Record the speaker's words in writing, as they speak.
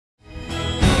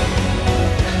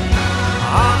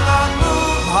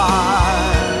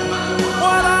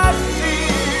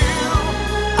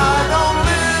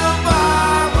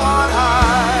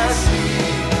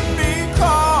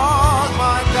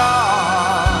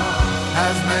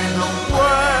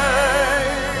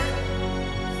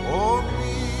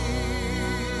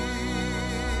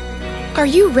Are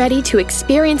you ready to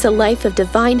experience a life of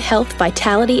divine health,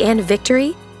 vitality, and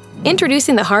victory?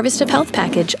 Introducing the Harvest of Health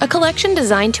Package, a collection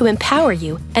designed to empower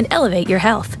you and elevate your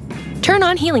health. Turn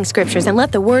on healing scriptures and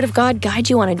let the Word of God guide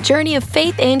you on a journey of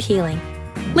faith and healing.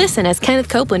 Listen as Kenneth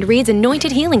Copeland reads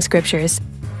anointed healing scriptures.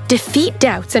 Defeat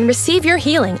doubts and receive your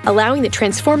healing, allowing the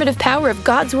transformative power of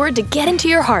God's Word to get into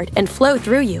your heart and flow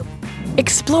through you.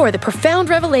 Explore the profound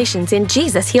revelations in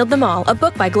Jesus Healed Them All, a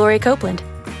book by Gloria Copeland.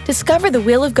 Discover the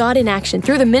will of God in action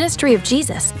through the ministry of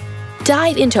Jesus.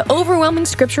 Dive into overwhelming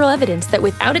scriptural evidence that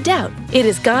without a doubt, it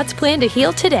is God's plan to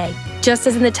heal today, just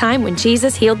as in the time when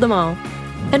Jesus healed them all.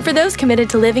 And for those committed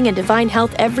to living in divine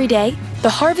health every day, the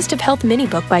Harvest of Health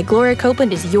mini-book by Gloria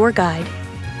Copeland is your guide.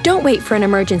 Don't wait for an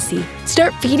emergency.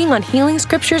 Start feeding on healing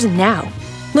scriptures now.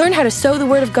 Learn how to sow the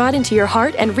Word of God into your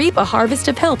heart and reap a harvest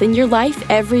of health in your life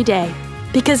every day.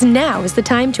 Because now is the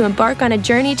time to embark on a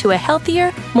journey to a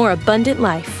healthier, more abundant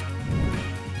life.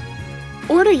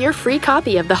 Order your free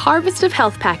copy of the Harvest of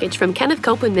Health package from Kenneth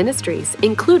Copeland Ministries,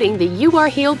 including the You Are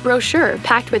Healed brochure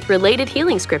packed with related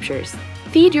healing scriptures.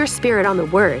 Feed your spirit on the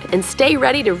Word and stay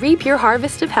ready to reap your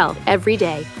harvest of health every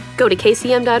day. Go to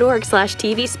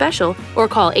kcm.org/TV special or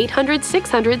call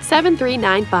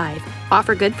 800-600-7395.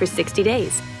 Offer good for 60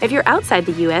 days. If you're outside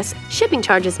the U.S., shipping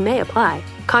charges may apply.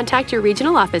 Contact your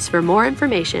regional office for more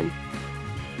information.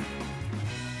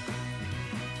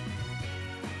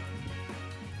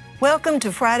 Welcome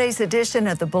to Friday's edition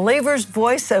of the Believer's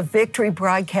Voice of Victory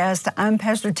broadcast. I'm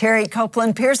Pastor Terri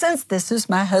Copeland Pearsons. This is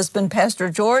my husband,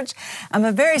 Pastor George. I'm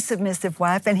a very submissive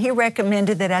wife, and he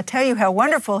recommended that I tell you how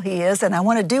wonderful he is, and I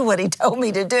want to do what he told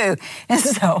me to do. And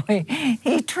so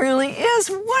he truly is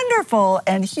wonderful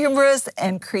and humorous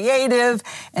and creative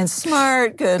and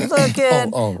smart, good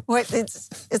looking. What, did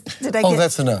I get?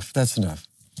 That's enough. That's enough.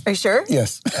 Are you sure?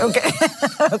 Yes. Okay.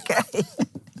 Okay.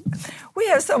 We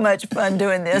have so much fun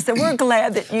doing this, and we're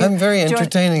glad that you I'm very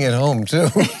entertaining at home, too.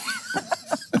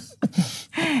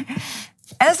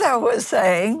 As I was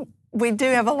saying, we do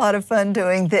have a lot of fun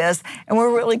doing this, and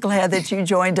we're really glad that you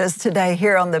joined us today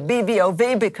here on the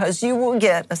BVOV because you will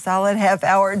get a solid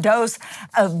half-hour dose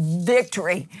of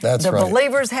victory. That's right. The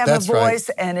believers have a voice,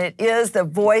 and it is the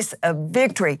voice of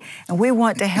victory. And we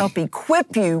want to help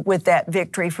equip you with that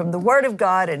victory from the Word of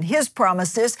God and His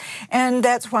promises, and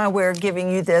that's why we're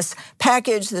giving you this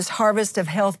package, this Harvest of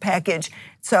Health package.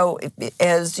 So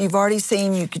as you've already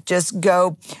seen, you could just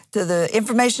go to the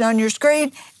information on your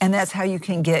screen, and that's how you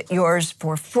can get yours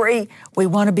for free. We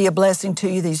want to be a blessing to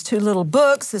you. These two little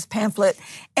books, this pamphlet,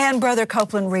 and Brother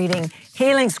Copeland reading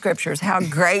healing scriptures. How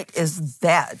great is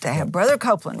that, to have Brother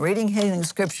Copeland reading healing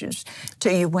scriptures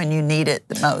to you when you need it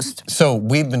the most? So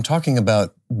we've been talking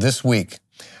about this week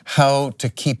how to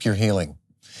keep your healing.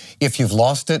 If you've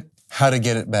lost it, how to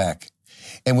get it back.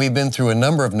 And we've been through a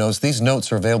number of notes. These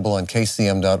notes are available on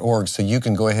kcm.org, so you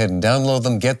can go ahead and download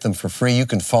them, get them for free. You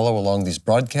can follow along these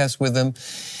broadcasts with them,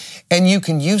 and you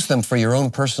can use them for your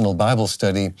own personal Bible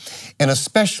study, and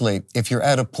especially if you're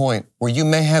at a point where you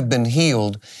may have been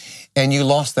healed and you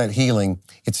lost that healing,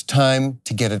 it's time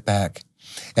to get it back.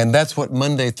 And that's what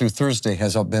Monday through Thursday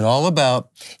has been all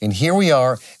about. And here we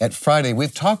are at Friday.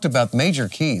 We've talked about major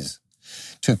keys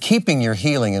to keeping your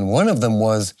healing, and one of them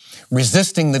was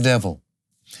resisting the devil.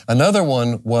 Another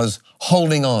one was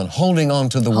holding on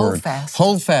to the Word.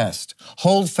 Hold fast.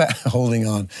 Holding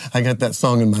on. I got that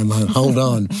song in my mind. Hold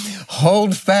on.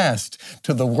 Hold fast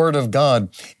to the Word of God.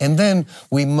 And then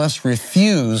we must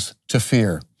refuse to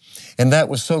fear. And that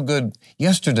was so good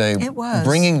yesterday,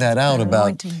 bringing that out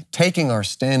about taking our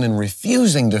stand and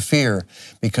refusing to fear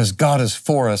because God is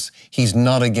for us. He's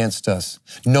not against us.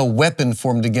 No weapon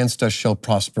formed against us shall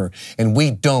prosper, and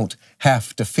we don't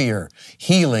have to fear.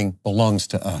 Healing belongs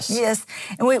to us. Yes,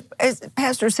 and as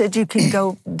Pastor said, you can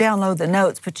go download the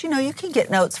notes, but you can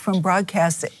get notes from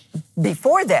broadcasts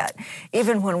before that.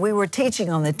 Even when we were teaching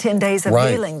on the 10 days of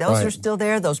healing, those are still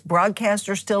there. Those broadcasts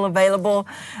are still available.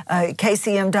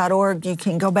 KCM.org, you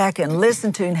can go back and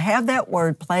listen to and have that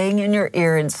Word playing in your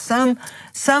ear in some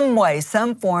way,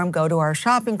 some form. Go to our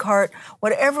shopping cart,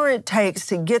 whatever it takes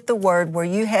to get the Word where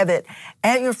you have it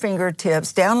at your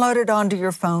fingertips, download it onto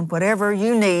your phone, whatever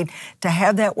you need to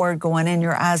have that Word going in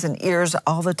your eyes and ears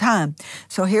all the time.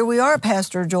 So here we are,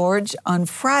 Pastor George, on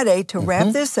Friday to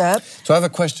wrap this up. So I have a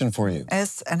question for you.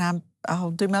 Yes, and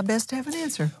I'll do my best to have an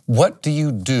answer. What do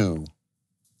you do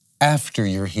after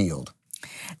you're healed?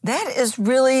 That is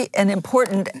really an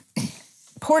important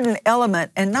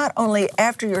element, and not only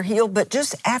after you're healed, but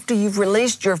just after you've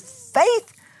released your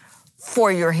faith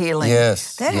for your healing.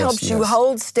 Yes. That helps you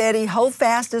hold steady, hold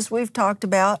fast, as we've talked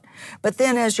about. But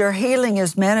then as your healing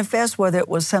is manifest, whether it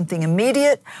was something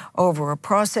immediate over a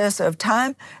process of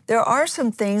time, there are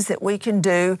some things that we can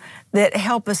do that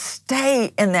help us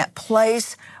stay in that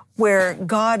place where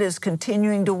God is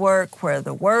continuing to work, where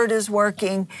the Word is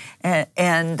working,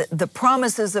 and the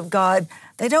promises of God,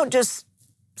 they don't just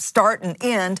start and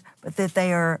end, but that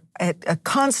they are at a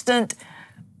constant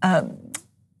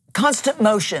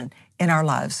motion in our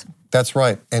lives. That's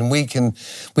right. And we can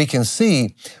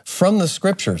see from the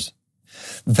Scriptures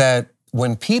that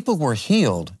when people were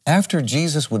healed, after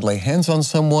Jesus would lay hands on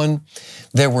someone,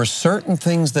 there were certain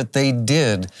things that they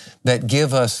did that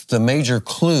give us the major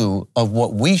clue of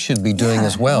what we should be doing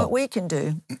as well. What we can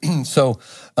do. So,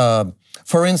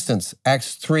 for instance,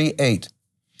 Acts 3:8,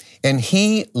 and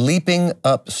he leaping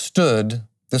up stood,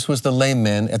 this was the lame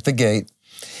man at the gate,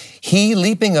 he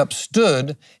leaping up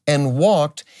stood and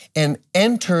walked and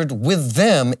entered with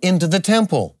them into the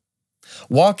temple,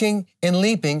 walking and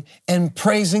leaping and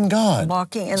praising God.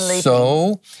 Walking and leaping.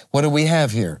 So, what do we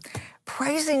have here?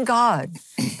 Praising God.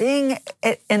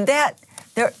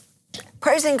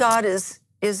 Praising God is,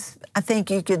 I think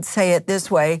you could say it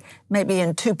this way, maybe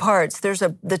in two parts. There's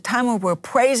the time when we're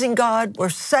praising God, we're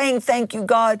saying thank you,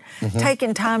 God,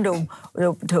 taking time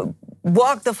to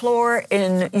walk the floor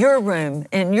in your room,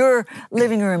 in your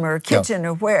living room or kitchen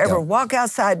or wherever. Walk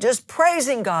outside, just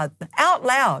praising God out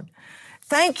loud.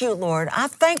 Thank you, Lord. I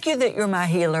thank you that you're my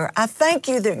healer. I thank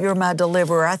you that you're my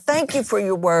deliverer. I thank you for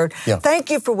your word.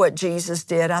 Thank you for what Jesus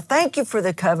did. I thank you for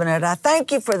the covenant. I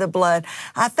thank you for the blood.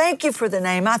 I thank you for the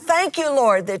name. I thank you,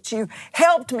 Lord, that you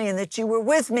helped me and that you were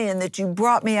with me and that you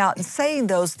brought me out, and saying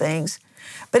those things.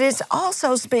 But it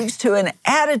also speaks to an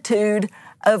attitude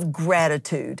of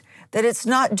gratitude, that it's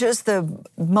not just the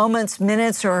moments,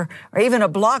 minutes, or even a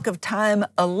block of time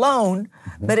alone,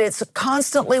 but it's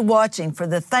constantly watching for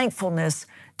the thankfulness,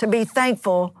 to be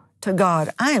thankful to God.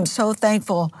 I am so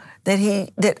thankful that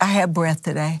I have breath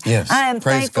today. Yes, I am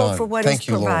praise thankful God. for what Thank He's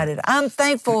you, Lord. provided. I'm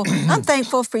thankful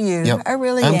for you. I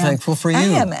really am. I'm thankful for you. I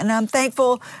am, and I'm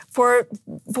thankful for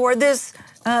this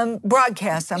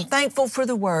broadcast. I'm thankful for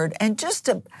the Word, and just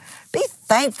to be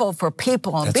thankful for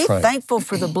people and be thankful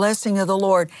for the blessing of the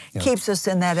Lord keeps us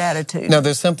in that attitude. Now,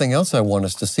 there's something else I want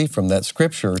us to see from that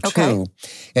Scripture, too.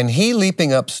 And he,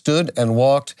 leaping up, stood and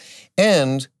walked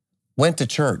and went to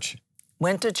church.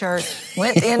 Went to church,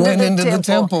 went into the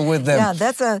temple with them. Yeah,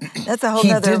 that's a whole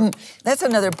that's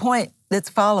another point that's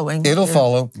following. It'll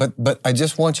follow, but I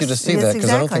just want you to see that, because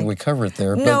I don't think we cover it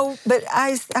there. No, but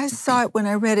I saw it when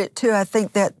I read it too. I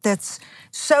think that's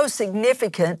so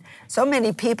significant. So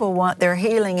many people want their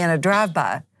healing in a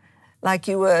drive-by, like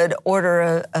you would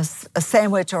order a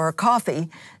sandwich or a coffee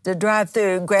to drive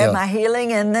through, grab my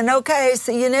healing, and then, okay,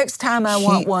 see you next time I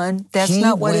want one. That's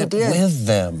not what he did. He went with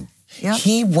them.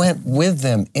 He went with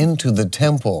them into the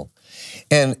temple.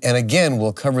 And again,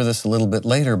 we'll cover this a little bit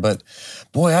later, but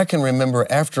boy, I can remember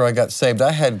after I got saved,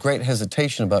 I had great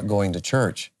hesitation about going to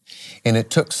church. And it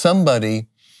took somebody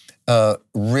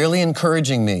really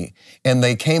encouraging me. And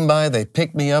they came by, they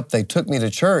picked me up, they took me to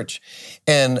church.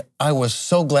 And I was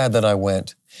so glad that I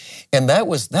went. And that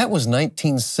was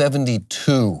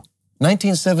 1972.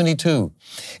 1972.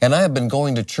 And I have been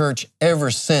going to church ever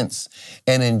since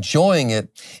and enjoying it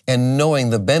and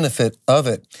knowing the benefit of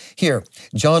it. Here,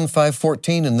 John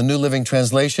 5:14 in the New Living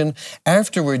Translation,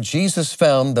 afterward Jesus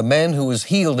found the man who was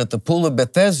healed at the pool of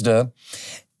Bethesda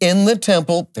in the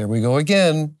temple, there we go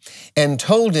again, and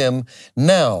told him,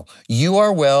 now you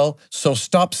are well, so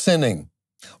stop sinning,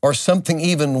 or something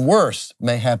even worse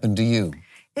may happen to you.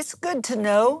 It's good to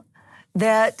know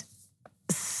that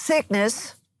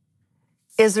sickness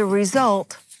is a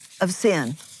result of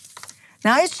sin.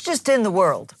 Now, it's just in the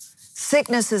world.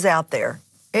 Sickness is out there.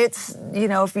 It's,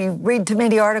 if you read too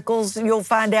many articles, you'll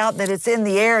find out that it's in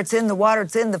the air, it's in the water,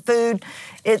 it's in the food,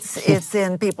 it's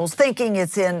in people's thinking,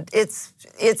 it's in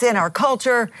our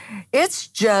culture. It's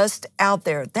just out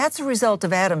there. That's a result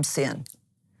of Adam's sin.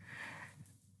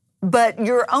 But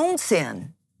your own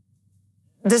sin,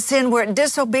 the sin where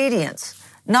disobedience,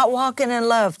 not walking in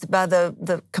love by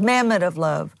the commandment of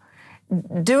love,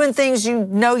 doing things you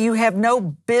know you have no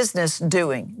business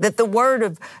doing, that the Word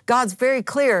of God's very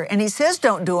clear, and He says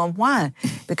don't do them. Why?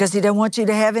 Because He doesn't want you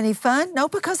to have any fun? No,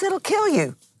 because it'll kill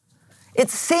you.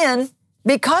 It's sin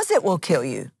because it will kill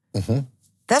you.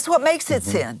 That's what makes it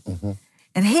sin.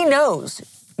 And He knows.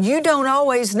 You don't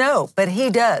always know, but He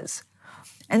does.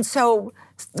 And so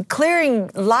clearing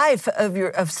life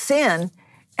of sin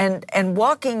and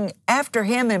walking after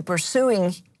Him and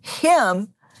pursuing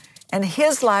Him and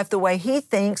His life the way He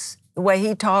thinks, the way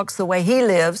He talks, the way He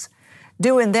lives,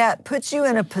 doing that puts you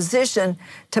in a position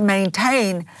to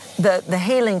maintain the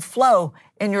healing flow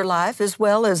in your life, as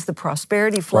well as the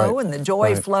prosperity flow and the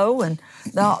joy flow and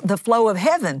the flow of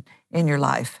heaven in your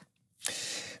life.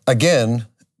 Again,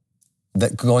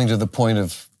 that going to the point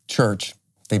of church,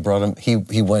 they brought him,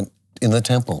 he went in the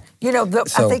temple. You know,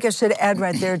 I think I should add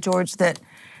right there, George, that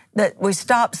we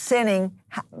stop sinning,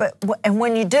 and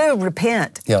when you do,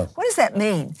 repent. Yeah. What does that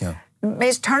mean? Yeah. It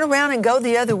means turn around and go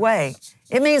the other way.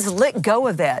 It means let go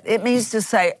of that. It means to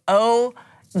say, oh,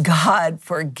 God,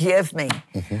 forgive me.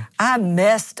 I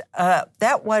messed up.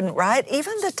 That wasn't right.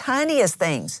 Even the tiniest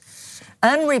things.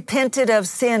 Unrepented of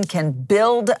sin can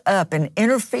build up and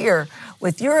interfere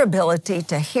with your ability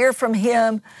to hear from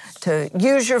Him, to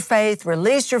use your faith,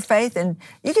 release your faith, and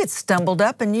you get stumbled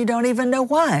up and you don't even know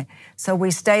why. So we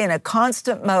stay in a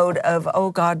constant mode of, oh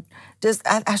God,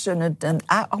 I shouldn't have done,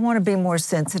 I want to be more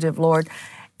sensitive, Lord.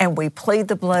 And we plead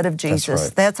the blood of Jesus. That's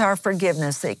right. That's our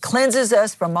forgiveness. It cleanses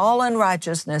us from all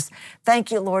unrighteousness. Thank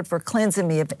you, Lord, for cleansing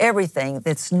me of everything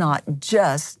that's not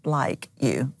just like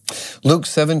you. Luke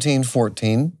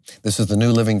 17:14, this is the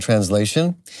New Living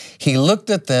Translation. He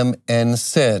looked at them and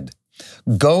said,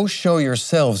 "Go show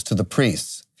yourselves to the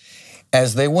priests."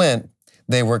 As they went,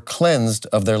 they were cleansed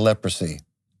of their leprosy.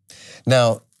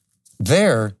 Now,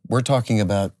 there, we're talking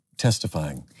about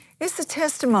testifying. It's the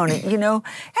testimony. You know,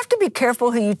 you have to be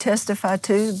careful who you testify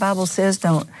to. The Bible says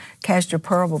don't cast your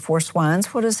pearl before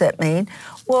swines. What does that mean?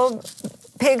 Well,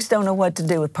 pigs don't know what to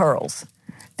do with pearls.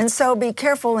 And so be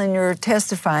careful in your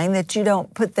testifying that you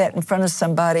don't put that in front of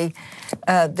somebody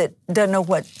that doesn't know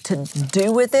what to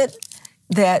do with it,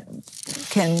 that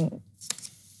can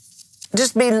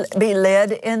just be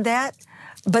led in that.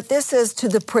 But this is to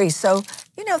the priest. So,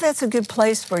 you know, that's a good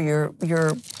place for your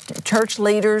church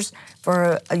leaders,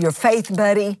 for your faith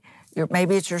buddy,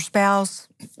 maybe it's your spouse,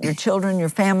 your children, your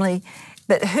family,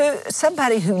 but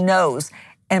somebody who knows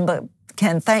and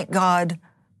can thank God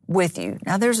with you.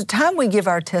 Now, there's a time we give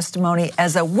our testimony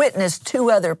as a witness to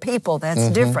other people. That's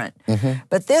different.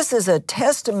 But this is a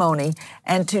testimony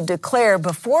and to declare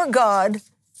before God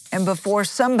and before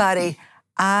somebody,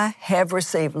 I have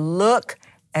received. Look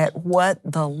at what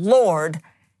the Lord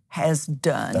has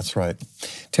done. That's right.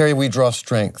 Terri, we draw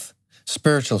strength,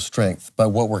 spiritual strength, by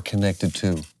what we're connected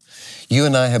to. You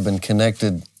and I have been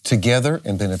connected together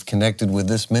and have connected with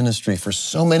this ministry for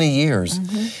so many years.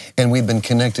 And we've been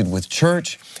connected with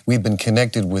church, we've been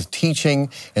connected with teaching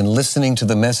and listening to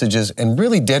the messages and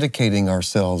really dedicating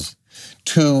ourselves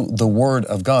to the Word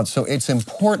of God. So it's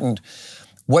important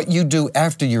what you do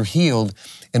after you're healed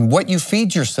and what you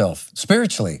feed yourself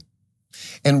spiritually.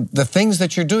 And the things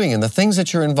that you're doing and the things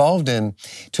that you're involved in,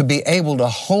 to be able to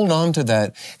hold on to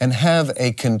that and have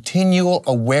a continual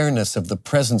awareness of the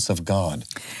presence of God.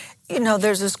 You know,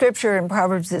 there's a scripture in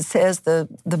Proverbs that says the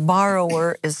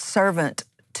borrower is servant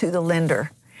to the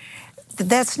lender.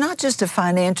 That's not just a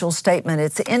financial statement.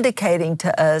 It's indicating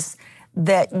to us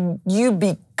that you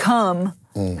become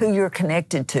who you're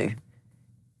connected to.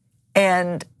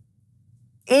 And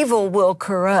evil will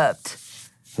corrupt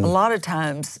a lot of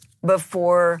times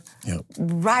before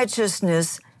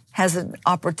righteousness has an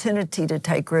opportunity to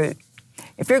take root.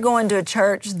 If you're going to a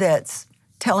church that's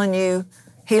telling you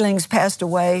healing's passed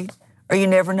away, or you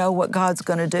never know what God's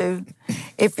going to do,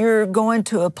 if you're going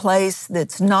to a place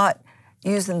that's not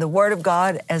using the Word of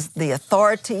God as the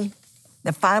authority,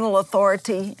 the final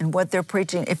authority in what they're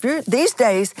preaching, these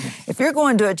days, if you're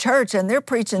going to a church and they're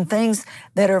preaching things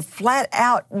that are flat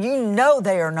out, you know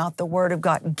they are not the Word of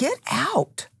God, get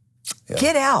out.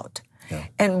 Get out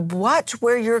and watch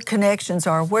where your connections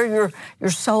are, where your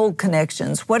soul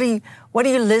connections. What are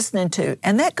you listening to?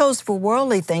 And that goes for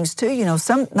worldly things too. You know,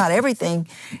 not everything.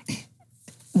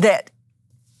 That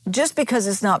just because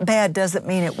it's not bad doesn't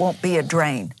mean it won't be a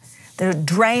drain. They're a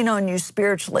drain on you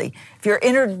spiritually. If you're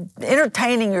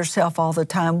entertaining yourself all the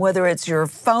time, whether it's your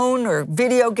phone or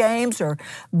video games or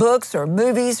books or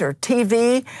movies or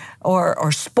TV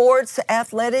or sports,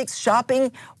 athletics,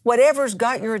 shopping, whatever's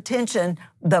got your attention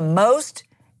the most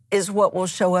is what will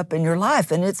show up in your life.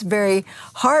 And it's very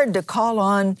hard to call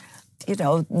on, you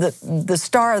know, the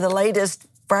star of the latest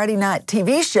Friday night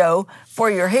TV show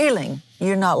for your healing.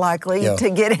 You're not likely to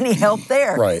get any help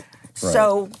there. Right.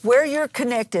 So where you're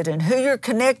connected and who you're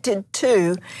connected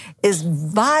to is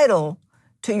vital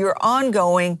to your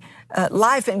ongoing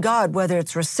life in God, whether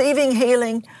it's receiving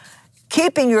healing,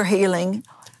 keeping your healing,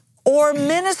 or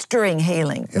ministering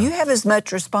healing. You have as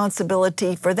much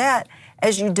responsibility for that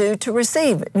as you do to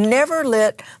receive. Never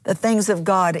let the things of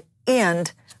God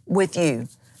end with you.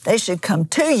 They should come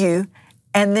to you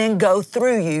and then go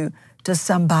through you to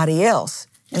somebody else.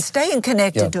 And staying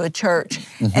connected to a church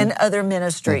and other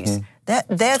ministries.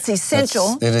 That's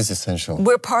essential. It is essential.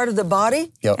 We're part of the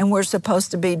body, and we're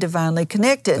supposed to be divinely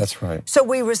connected. That's right. So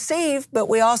we receive, but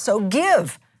we also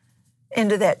give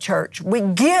into that church. We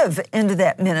give into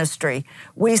that ministry.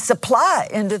 We supply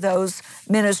into those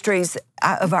ministries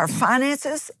of our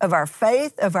finances, of our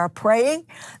faith, of our praying.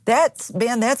 That's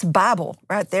Bible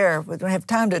right there. We don't have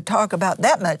time to talk about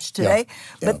that much today,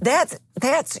 but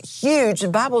that's huge. The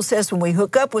Bible says when we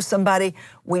hook up with somebody,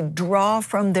 we draw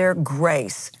from their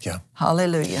grace. Yeah.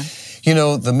 Hallelujah. You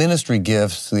know, the ministry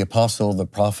gifts, the apostle, the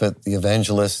prophet, the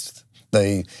evangelist,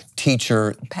 the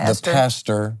teacher, the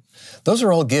pastor, those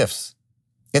are all gifts.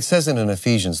 It says it in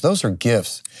Ephesians, those are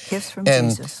gifts. Gifts from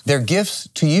Jesus. And they're gifts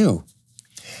to you.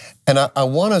 And I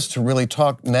want us to really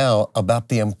talk now about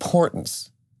the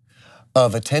importance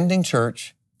of attending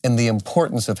church and the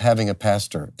importance of having a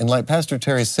pastor. And like Pastor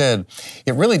Terri said,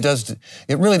 it really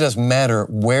does matter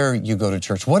where you go to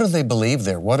church. What do they believe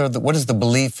there? What is the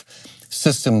belief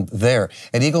system there?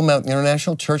 At Eagle Mountain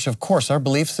International Church, of course, our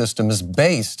belief system is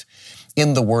based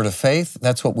in the Word of Faith.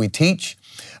 That's what we teach.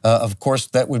 Of course,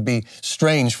 that would be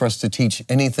strange for us to teach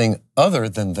anything other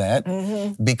than that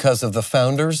because of the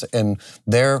founders and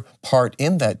their part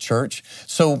in that church.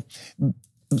 So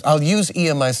I'll use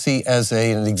EMIC as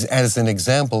an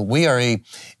example. We are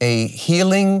a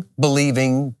healing,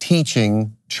 believing,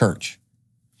 teaching church.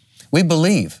 We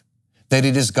believe that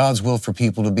it is God's will for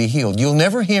people to be healed. You'll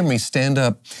never hear me stand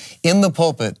up in the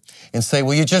pulpit and say,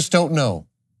 well, you just don't know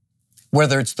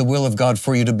whether it's the will of God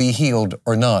for you to be healed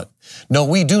or not. No,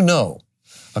 we do know.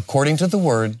 According to the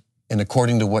Word and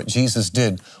according to what Jesus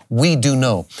did, we do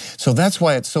know. So that's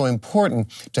why it's so important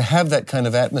to have that kind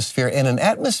of atmosphere and an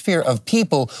atmosphere of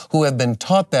people who have been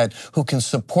taught that, who can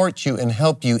support you and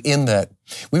help you in that.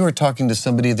 We were talking to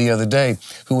somebody the other day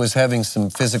who was having some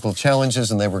physical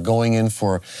challenges and they were going in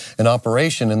for an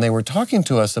operation and they were talking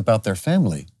to us about their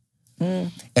family.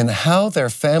 And how their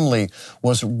family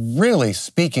was really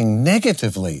speaking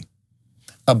negatively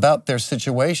about their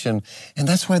situation, and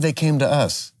that's why they came to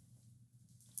us.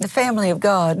 The family of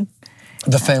God.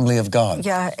 The family of God.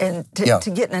 Yeah, and to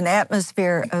get in an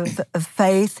atmosphere of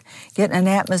faith, get in an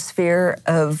atmosphere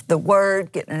of the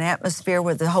Word, get in an atmosphere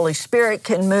where the Holy Spirit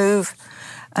can move.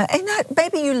 And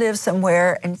maybe you live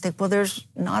somewhere and you think, well, there's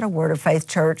not a Word of Faith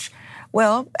church.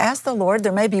 Well, ask the Lord.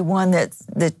 There may be one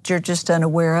that you're just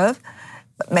unaware of.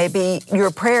 Maybe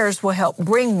your prayers will help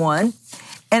bring one.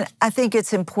 And I think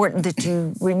it's important that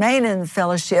you remain in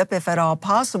fellowship, if at all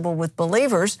possible, with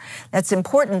believers. That's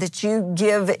important that you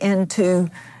give into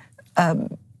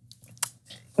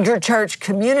your church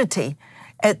community.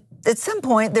 At some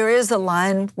point, there is a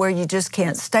line where you just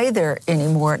can't stay there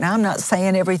anymore. Now, I'm not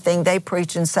saying everything they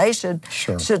preach and say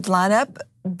should line up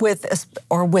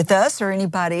with us or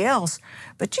anybody else,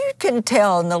 but you can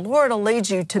tell, and the Lord will lead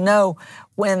you to know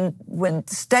when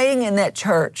staying in that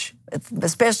church,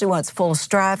 especially when it's full of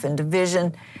strife and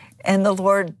division, and the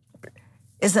Lord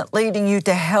isn't leading you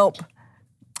to help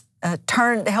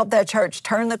that church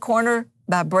turn the corner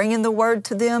by bringing the Word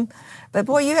to them. But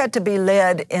boy, you have to be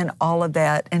led in all of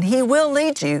that, and He will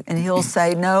lead you, and He'll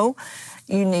say, no,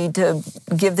 you need to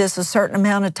give this a certain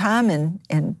amount of time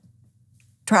and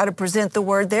try to present the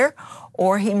Word there,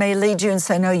 or He may lead you and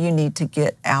say, no, you need to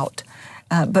get out.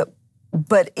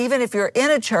 But even if you're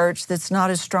in a church that's not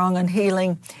as strong on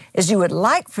healing as you would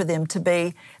like for them to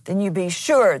be, then you be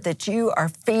sure that you are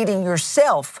feeding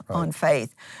yourself on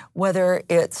faith, whether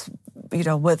it's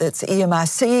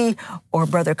EMIC or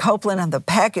Brother Copeland on the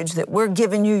package that we're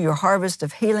giving you, your Harvest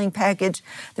of Healing package.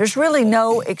 There's really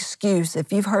no excuse.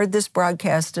 If you've heard this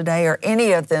broadcast today or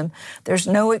any of them, there's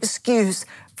no excuse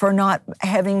for not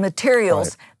having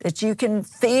materials that you can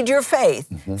feed your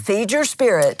faith, feed your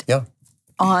spirit.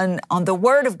 On the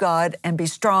Word of God and be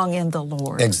strong in the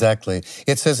Lord. Exactly.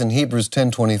 It says in Hebrews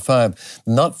 10:25,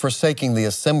 not forsaking the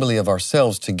assembly of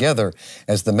ourselves together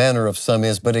as the manner of some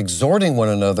is, but exhorting one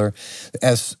another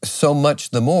as so much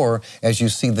the more as you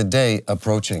see the day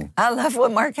approaching. I love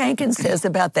what Mark Hankins says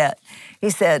about that.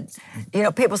 He said,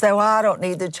 people say, well, I don't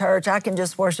need the church. I can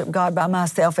just worship God by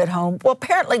myself at home. Well,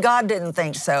 apparently God didn't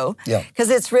think so. Because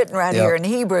it's written right here in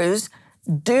Hebrews,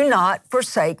 do not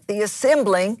forsake the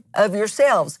assembling of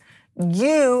yourselves.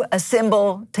 You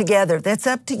assemble together. That's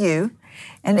up to you.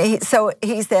 And so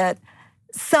he said,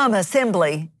 some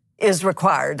assembly is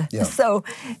required. So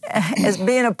as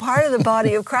being a part of the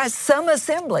body of Christ, some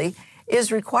assembly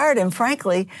is required. And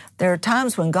frankly, there are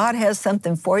times when God has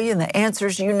something for you and the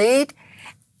answers you need,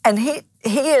 and He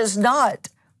is not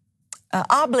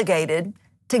obligated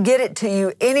to get it to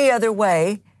you any other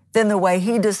way than the way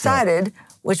He decided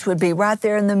which would be right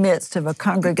there in the midst of a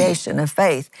congregation of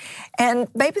faith. And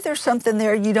maybe there's something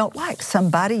there you don't like,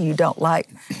 somebody you don't like.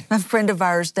 A friend of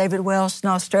ours, David Welsh in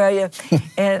Australia,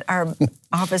 and our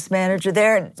office manager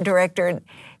there, director,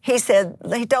 he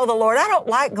told the Lord, I don't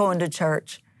like going to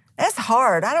church. That's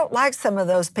hard. I don't like some of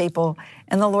those people.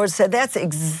 And the Lord said, that's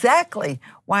exactly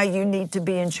why you need to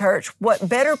be in church. What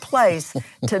better place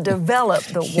to develop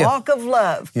the walk of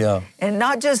love? Yeah. And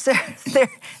not just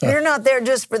you're not there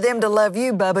just for them to love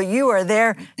you, Bubba. You are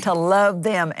there to love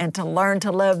them and to learn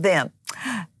to love them.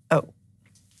 Oh.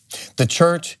 The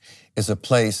church is a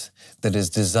place that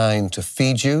is designed to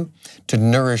feed you, to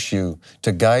nourish you,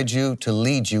 to guide you, to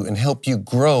lead you, and help you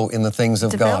grow in the things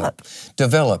of God.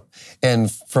 Develop.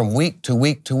 And from week to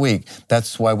week to week,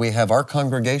 that's why we have our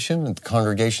congregation, and the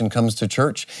congregation comes to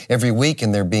church every week,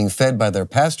 and they're being fed by their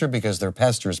pastor because their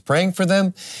pastor is praying for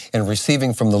them and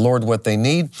receiving from the Lord what they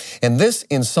need. And this,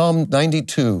 in Psalm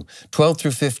 92, 12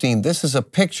 through 15, this is a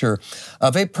picture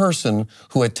of a person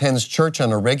who attends church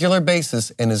on a regular basis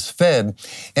and is fed,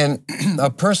 and a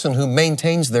person who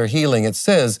maintains their healing. It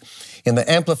says in the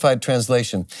Amplified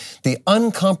Translation, the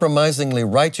uncompromisingly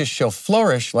righteous shall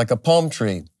flourish like a palm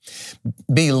tree,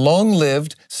 be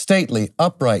long-lived, stately,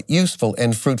 upright, useful,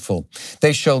 and fruitful.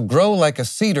 They shall grow like a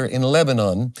cedar in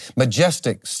Lebanon,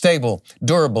 majestic, stable,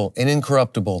 durable, and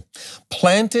incorruptible,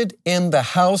 planted in the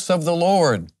house of the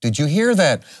Lord. Did you hear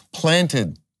that?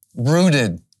 Planted,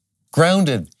 rooted,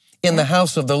 grounded in the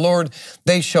house of the Lord.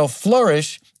 They shall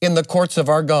flourish in the courts of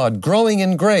our God, growing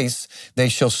in grace. They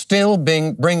shall still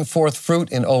bring forth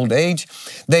fruit in old age.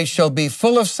 They shall be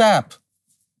full of sap.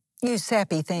 You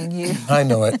sappy thing, you. I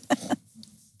know it.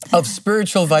 Of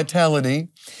spiritual vitality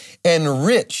and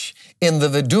rich in the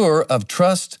verdure of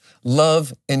trust,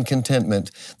 love, and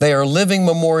contentment. They are living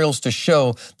memorials to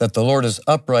show that the Lord is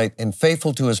upright and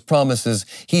faithful to His promises.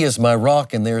 He is my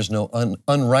rock, and there is no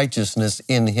unrighteousness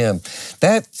in Him.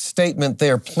 That statement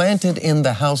there, planted in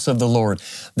the house of the Lord,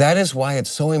 that is why it's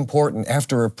so important.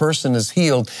 After a person is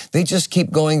healed, they just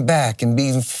keep going back and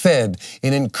being fed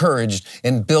and encouraged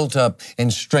and built up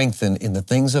and strengthened in the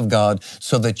things of God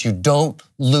so that you don't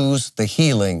lose the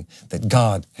healing that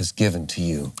God has given to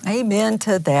you. Amen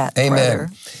to that, Amen. brother.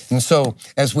 And so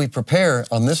as we prepare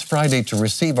on this Friday to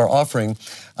receive our offering,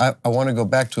 I want to go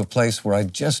back to a place where I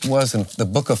just was in the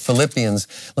book of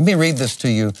Philippians. Let me read this to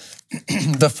you.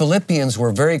 The Philippians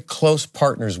were very close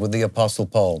partners with the Apostle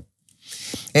Paul.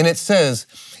 And it says,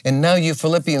 and now you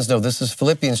Philippians know, this is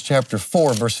Philippians chapter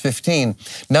 4, verse 15.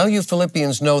 Now you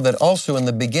Philippians know that also in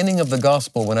the beginning of the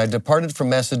gospel, when I departed from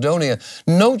Macedonia,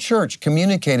 no church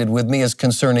communicated with me as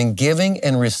concerning giving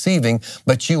and receiving,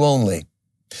 but you only.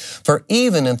 For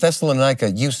even in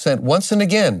Thessalonica, you sent once and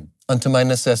again unto my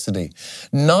necessity,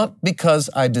 not because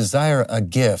I desire a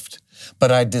gift,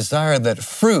 but I desire that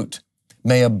fruit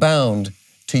may abound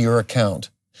to your account.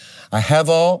 I have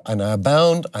all, and I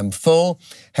abound, I'm full,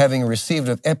 having received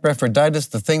of Epaphroditus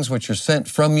the things which are sent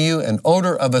from you, an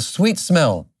odor of a sweet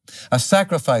smell, a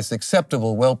sacrifice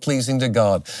acceptable, well-pleasing to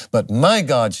God. But my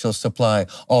God shall supply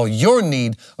all your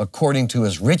need according to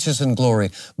His riches and glory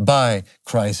by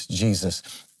Christ Jesus.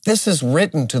 This is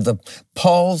written to the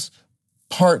Paul's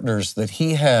partners that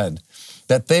he had,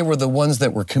 that they were the ones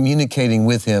that were communicating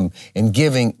with him and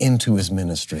giving into his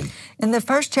ministry. In the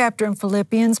first chapter in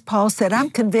Philippians, Paul said, I'm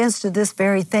convinced of this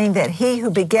very thing, that He who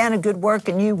began a good work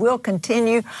in you will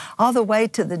continue all the way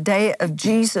to the day of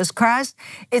Jesus Christ.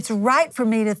 It's right for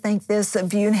me to think this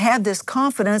of you and have this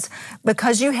confidence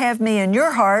because you have me in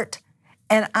your heart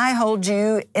and I hold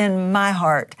you in my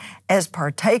heart as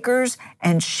partakers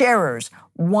and sharers,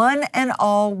 one and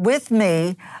all with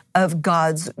me, of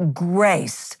God's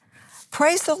grace.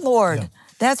 Praise the Lord. Yeah.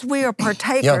 That's, we are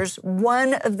partakers,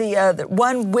 one of the other,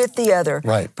 one with the other,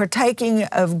 right. Partaking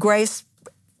of grace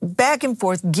back and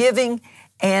forth, giving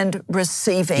and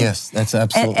receiving. Yes, that's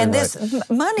absolutely and right. This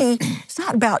money, it's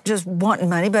not about just wanting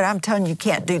money, but I'm telling you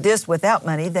can't do this without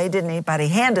money. They didn't anybody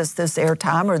hand us this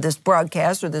airtime or this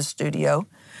broadcast or this studio.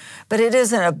 But it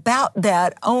isn't about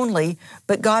that only,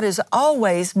 but God has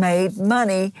always made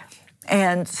money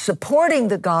and supporting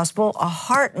the gospel a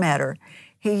heart matter.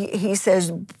 He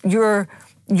says your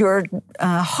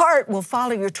heart will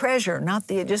follow your treasure, not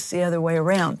just the other way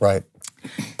around. Right.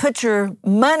 Put your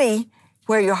money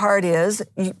where your heart is,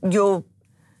 your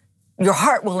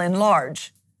heart will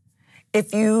enlarge.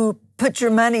 If you put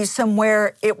your money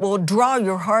somewhere, it will draw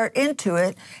your heart into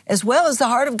it as well as the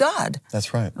heart of God.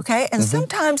 That's right. Okay? And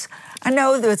sometimes, I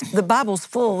know that the Bible's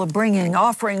full of bringing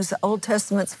offerings. The Old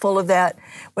Testament's full of that,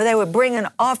 where they would bring an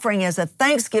offering as a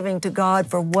thanksgiving to God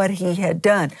for what He had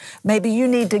done. Maybe you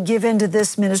need to give into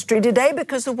this ministry today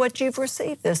because of what you've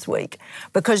received this week,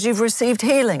 because you've received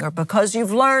healing, or because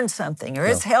you've learned something, or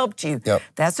it's helped you.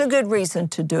 That's a good reason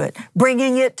to do it.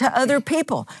 Bringing it to other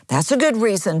people, that's a good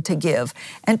reason to give.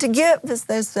 And to give,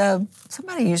 there's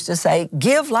somebody used to say,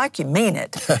 give like you mean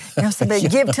it. You know, somebody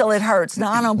give till it hurts. No,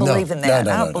 I don't believe in that.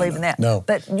 I don't believe in that. No.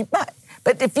 But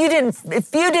if you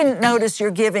didn't notice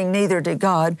your giving, neither did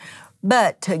God.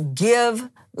 But to give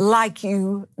like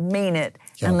you mean it,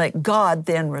 and let God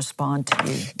then respond to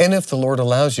you. And if the Lord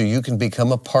allows you, you can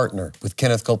become a partner with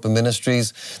Kenneth Copeland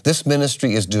Ministries. This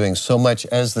ministry is doing so much.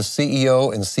 As the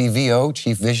CEO and CVO,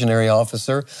 Chief Visionary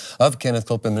Officer of Kenneth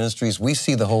Copeland Ministries, we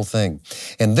see the whole thing.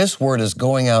 And this word is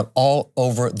going out all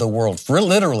over the world,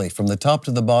 literally from the top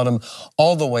to the bottom,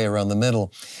 all the way around the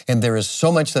middle. And there is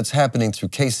so much that's happening through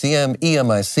KCM,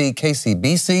 EMIC,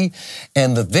 KCBC,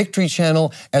 and the Victory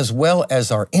Channel, as well as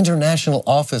our international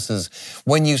offices.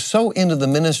 When you sow into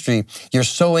the ministry, you're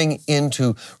sowing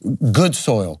into good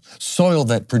soil, soil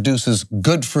that produces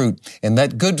good fruit, and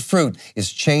that good fruit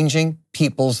is changing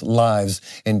people's lives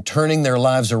and turning their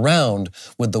lives around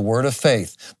with the word of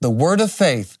faith. The word of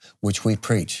faith which we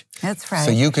preach. That's right.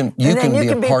 So you can be a part of this with us. You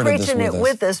can be preaching it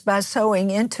with us by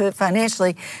sowing into it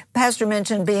financially. Pastor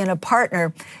mentioned being a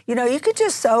partner. You know, you could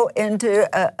just sow into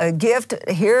a gift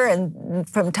here and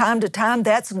from time to time.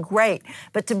 That's great.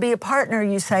 But to be a partner,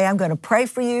 you say, I'm going to pray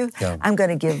for you. I'm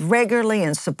going to give regularly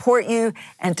and support you.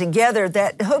 And together,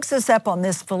 that hooks us up on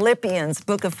this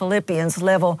book of Philippians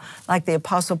level, like the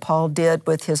Apostle Paul did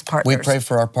with his partners. We pray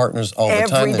for our partners all the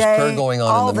time. There's prayer going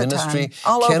on in the ministry.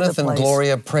 Kenneth and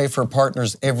Gloria pray for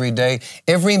partners every day.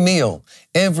 Every meal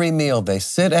they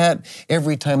sit at,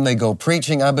 every time they go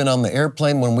preaching. I've been on the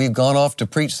airplane when we've gone off to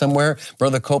preach somewhere.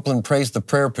 Brother Copeland prays the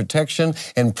prayer of protection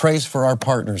and prays for our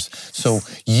partners. So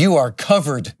you are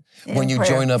covered when you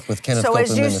join up with Kenneth Copeland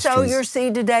Ministries. So as you sow your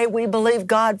seed today, we believe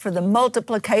God for the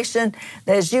multiplication.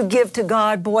 That as you give to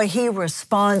God, boy, He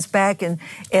responds back in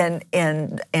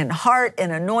heart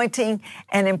and anointing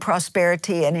and in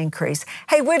prosperity and increase.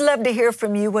 Hey, we'd love to hear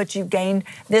from you what you've gained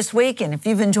this week. And if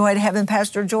you've enjoyed having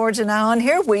Pastor George and I on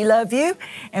here, we love you.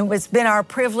 And it's been our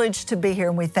privilege to be here.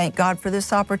 And we thank God for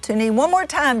this opportunity. One more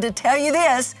time to tell you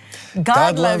this.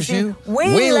 God loves you.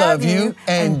 We love you.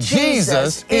 And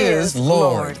Jesus is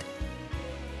Lord.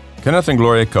 Kenneth and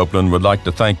Gloria Copeland would like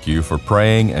to thank you for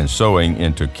praying and sowing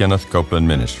into Kenneth Copeland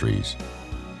Ministries.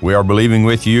 We are believing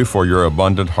with you for your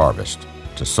abundant harvest.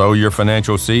 To sow your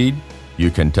financial seed, you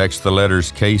can text the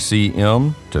letters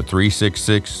KCM to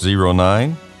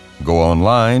 36609, go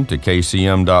online to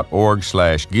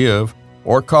kcm.org/give,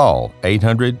 or call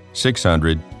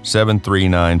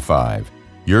 800-600-7395.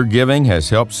 Your giving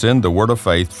has helped send the word of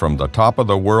faith from the top of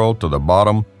the world to the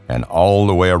bottom and all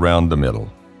the way around the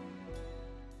middle.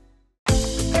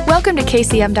 Welcome to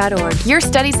KCM.org, your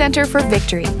study center for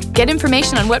victory. Get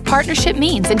information on what partnership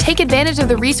means and take advantage of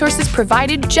the resources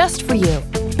provided just for you.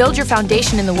 Build your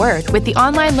foundation in the Word with the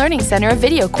online learning center of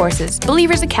video courses,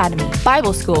 Believer's Academy,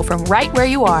 Bible School from right where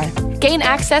you are. Gain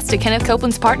access to Kenneth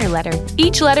Copeland's partner letter,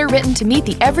 each letter written to meet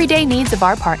the everyday needs of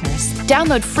our partners.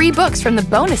 Download free books from the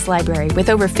bonus library with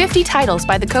over 50 titles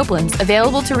by the Copelands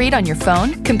available to read on your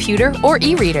phone, computer, or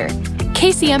e-reader.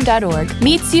 KCM.org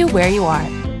meets you where you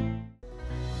are.